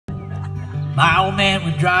My old man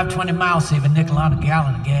would drive 20 miles, save a nickel on a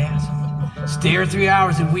gallon of gas. Stare 3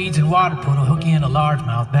 hours at weeds and water, put a hook in a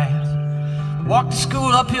largemouth bass. Walked to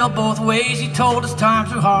school uphill both ways, he told us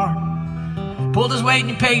times were hard. Pulled his weight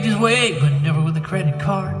and he paid his way, but never with a credit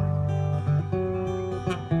card.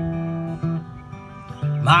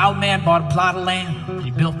 My old man bought a plot of land, and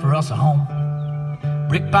he built for us a home.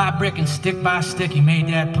 Brick by brick and stick by stick, he made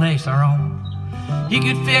that place our own. He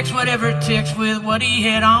could fix whatever it takes with what he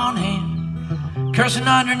had on hand, cursing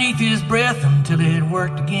underneath his breath until it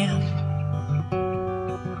worked again.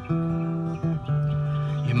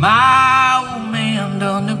 Yeah, my old man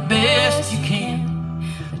done the best you can.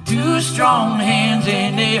 2 strong hands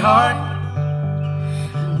and a heart.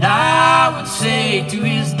 And I would say to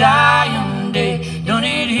his dying day, done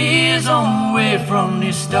it his own way from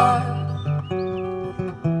the start.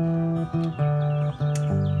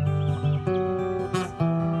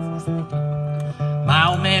 My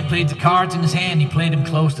old man played the cards in his hand, he played them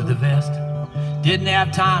close to the vest. Didn't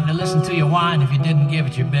have time to listen to you whine if you didn't give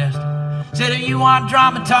it your best. Said if you want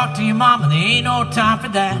drama, talk to your mama, there ain't no time for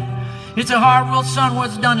that. It's a hard world, son,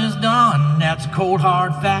 what's done is done, that's a cold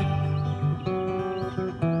hard fact.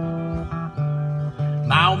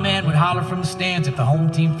 My old man would holler from the stands if the home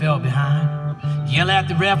team fell behind. Yell at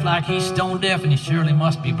the ref like he's stone deaf and he surely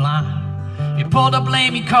must be blind. If you pulled up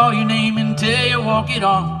lame, he'd call your name and tell you walk it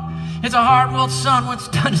off. It's a hard world, son, what's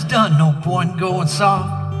done is done, no point in going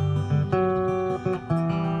soft.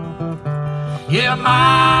 Yeah,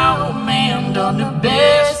 my old man done the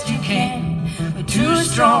best you can, with 2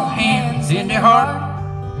 strong hands in their heart.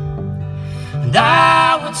 And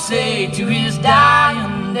I would say to his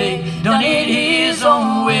dying day, done it his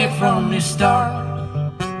own way from the start.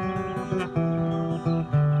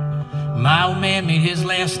 My old man made his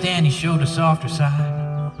last stand, he showed a softer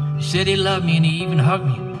side. He said he loved me and he even hugged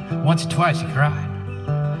me. Once or twice he cried.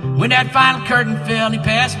 When that final curtain fell, he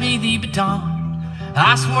passed me the baton.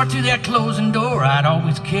 I swore to that closing door I'd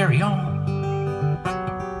always carry on.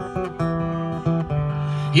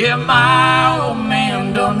 Yeah, my old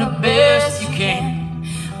man done the best you can,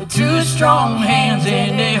 with 2 strong hands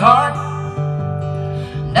and a heart.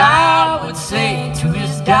 And I would say to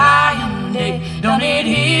his dying day, done it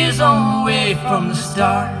his own way from the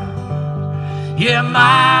start. Yeah,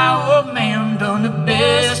 my old man done the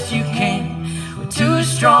best you can, with 2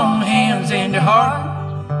 strong hands and a heart.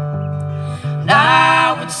 And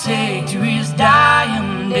I would say to his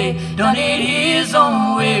dying day, done it his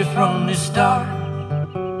own way from the start.